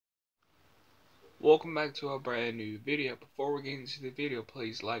Welcome back to a brand new video. Before we get into the video,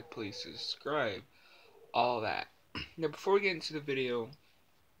 please like, please subscribe, all that. Now, before we get into the video,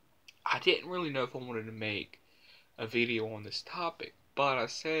 I didn't really know if I wanted to make a video on this topic, but I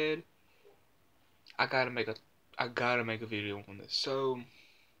said I gotta make a video on this. So,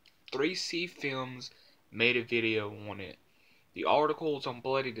 3C Films made a video on it. The article is on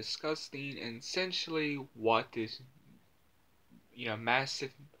Bloody Disgusting, and essentially what this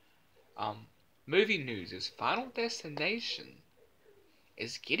massive movie news is. Final Destination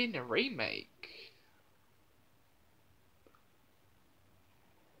is getting a remake.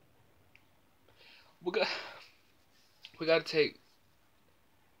 We got we gotta take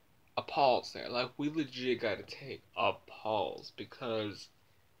a pause there. Like, we legit gotta take a pause because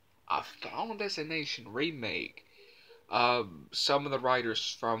a Final Destination remake. Some of the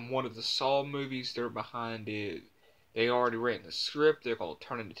writers from one of the Saw movies, they're behind it. They already written the script. They're gonna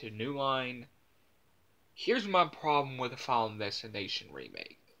turn it into a new line. Here's my problem with the Final Destination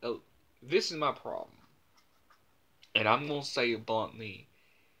remake. This is my problem, and I'm gonna say it bluntly,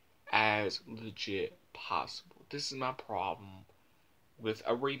 as legit possible. This is my problem with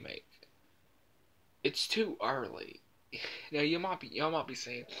a remake. It's too early. Now y'all might be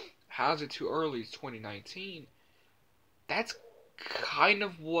saying, how's it too early? It's 2019. That's kind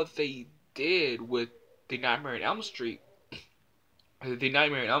of what they did with the Nightmare on Elm Street. The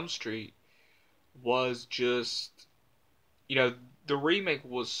Nightmare on Elm Street was just, the remake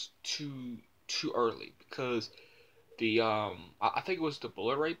was too early because I think it was the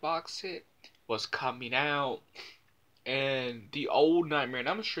Blu-ray box set was coming out, and the old Nightmare on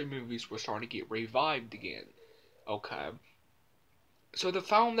Elm Street movies were starting to get revived again. Okay, so the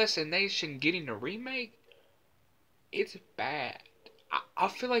Final Destination getting a remake, it's bad. I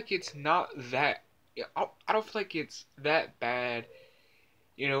feel like it's not that. I don't feel like it's that bad.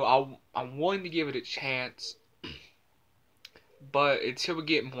 I'm willing to give it a chance, but until we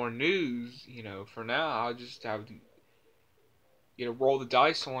get more news, for now I'll just have to roll the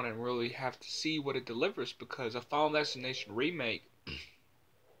dice on it and really have to see what it delivers, because a Final Destination remake,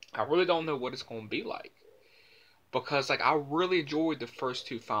 I really don't know what it's going to be like. Because I really enjoyed the first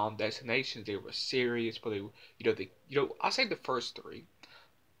two Final Destinations. They were serious, but I'll say the first three.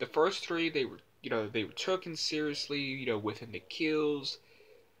 The first three, they were taken seriously, within the kills.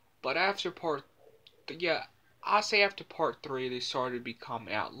 But after I'll say after part three, they started to become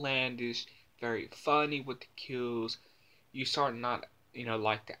outlandish, very funny with the kills. You start not,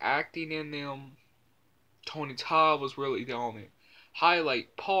 like the acting in them. Tony Todd was really the only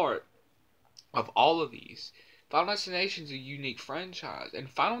highlight part of all of these. Final Destination is a unique franchise,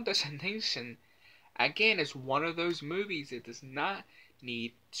 and Final Destination, again, is one of those movies that does not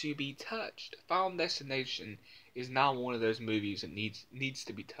need to be touched. Final Destination is not one of those movies that needs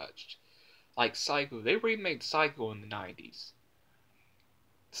to be touched. Like Psycho, they remade Psycho in the 90s.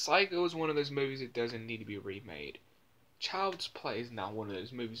 Psycho is one of those movies that doesn't need to be remade. Child's Play is not one of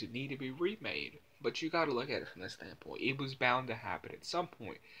those movies that need to be remade. But you gotta look at it from this standpoint. It was bound to happen at some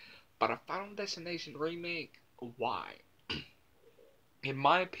point. But a Final Destination remake, why? In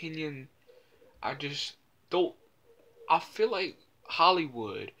my opinion, I just don't. I feel like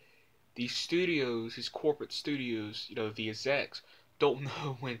Hollywood, these studios, these corporate studios, the execs, don't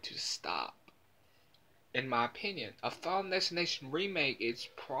know when to stop. In my opinion, a Final Destination remake is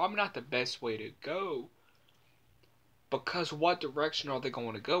probably not the best way to go. Because what direction are they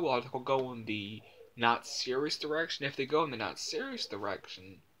going to go? Are they going to go in the not serious direction? If they go in the not serious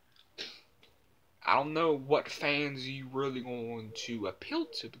direction, I don't know what fans you really going to appeal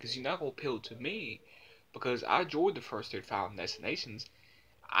to, because you're not going to appeal to me, because I enjoyed the first three Final Destinations.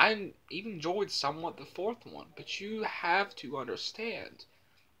 I even enjoyed somewhat the fourth one, but you have to understand,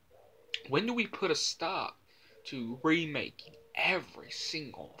 when do we put a stop to remaking every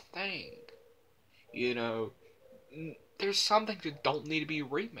single thing? There's some things that don't need to be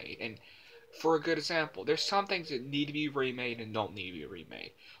remade, and for a good example, there's some things that need to be remade and don't need to be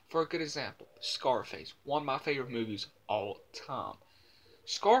remade. For a good example, Scarface, one of my favorite movies of all time.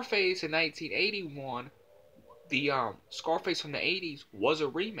 Scarface in 1981, the Scarface from the 80s was a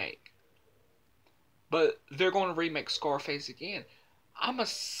remake, but they're going to remake Scarface again. I'm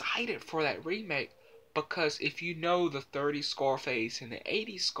excited for that remake, because if you know the 30s Scarface and the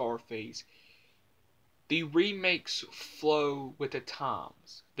 80s Scarface, the remakes flow with the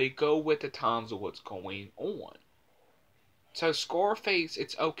times. They go with the times of what's going on. So Scarface,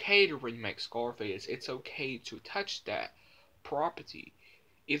 it's okay to remake Scarface. It's okay to touch that property.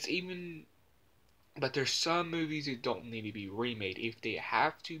 But there's some movies that don't need to be remade. If they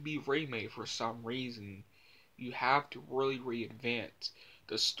have to be remade for some reason, you have to really reinvent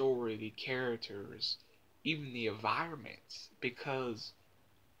the story, the characters, even the environments, because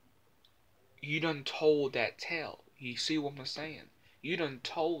you done told that tale. You see what I'm saying? You done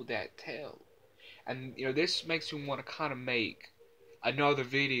told that tale. And, this makes me want to kind of make another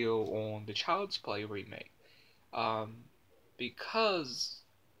video on the Child's Play remake. Um, because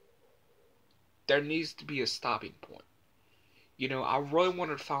there needs to be a stopping point. I really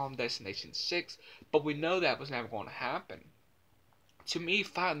wanted Final Destination 6, but we know that was never going to happen. To me,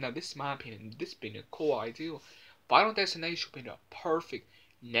 now this is my opinion, this being a cool idea, Final Destination would be a perfect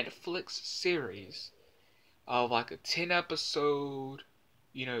Netflix series of like a 10 episode,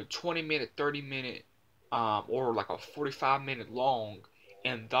 20 minute, 30 minute, or like a 45-minute long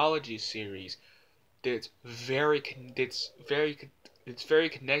anthology series that's very connected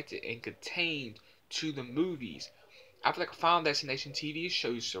and contained to the movies. I feel like a Final Destination TV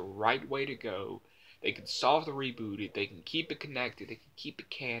show is the right way to go. They can soft reboot it, they can keep it connected, they can keep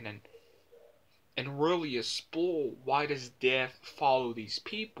it canon, and really explore why does death follow these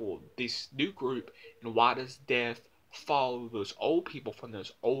people, this new group, and why does death follow those old people from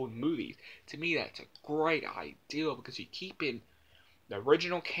those old movies. To me, that's a great idea because you're keeping the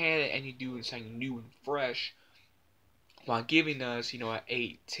original canon and you're doing something new and fresh while giving us, an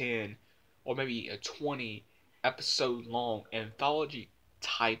 8, 10, or maybe a 20 episode long anthology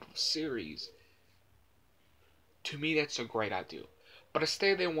type of series. To me, that's a great idea. But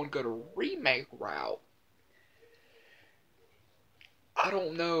instead, they want to go to remake route. I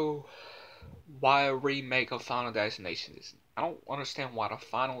don't know why a remake of Final Destination is. I don't understand why the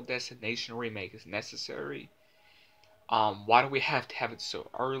Final Destination remake is necessary. Why do we have to have it so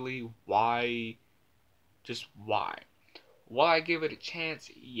early? Why? Just why? Will I give it a chance?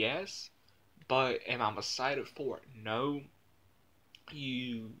 Yes. But am I excited for it? No.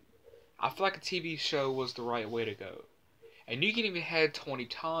 I feel like a TV show was the right way to go. And you can even have Tony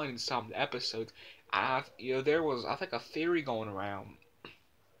Todd in some of the episodes. There was, I think, a theory going around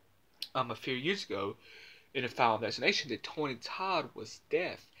a few years ago in the Final Destination that Tony Todd was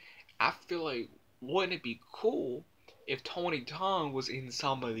deaf. I feel like, wouldn't it be cool if Tony Todd was in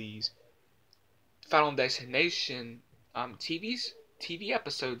some of these Final Destination TV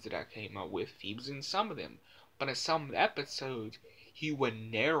episodes that I came up with? He was in some of them, but in some episodes he would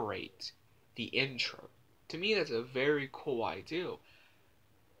narrate the intro. To me, that's a very cool idea.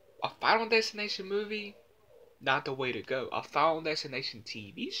 A Final Destination movie, not the way to go. A Final Destination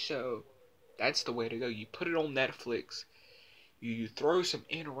TV show, that's the way to go. You put it on Netflix, you throw some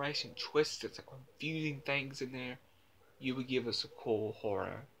interesting twists and some confusing things in there, you would give us a cool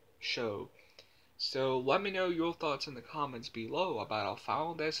horror show. So let me know your thoughts in the comments below about a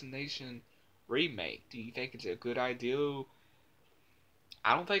Final Destination remake. Do you think it's a good idea?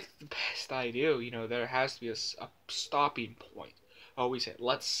 I don't think it's the best idea. There has to be a stopping point. I always said,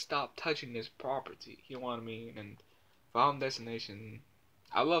 let's stop touching this property. You know what I mean? And Final Destination,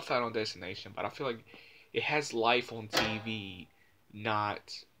 I love Final Destination, but I feel like it has life on TV,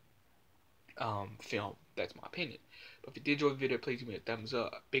 not film. That's my opinion. But if you did enjoy the video, please give me a thumbs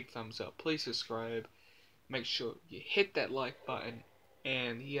up, a big thumbs up. Please subscribe. Make sure you hit that like button.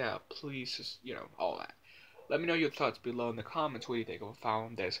 And yeah, please just, all that. Let me know your thoughts below in the comments. What do you think of a Final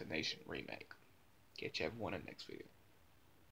Destination remake? Catch everyone in the next video.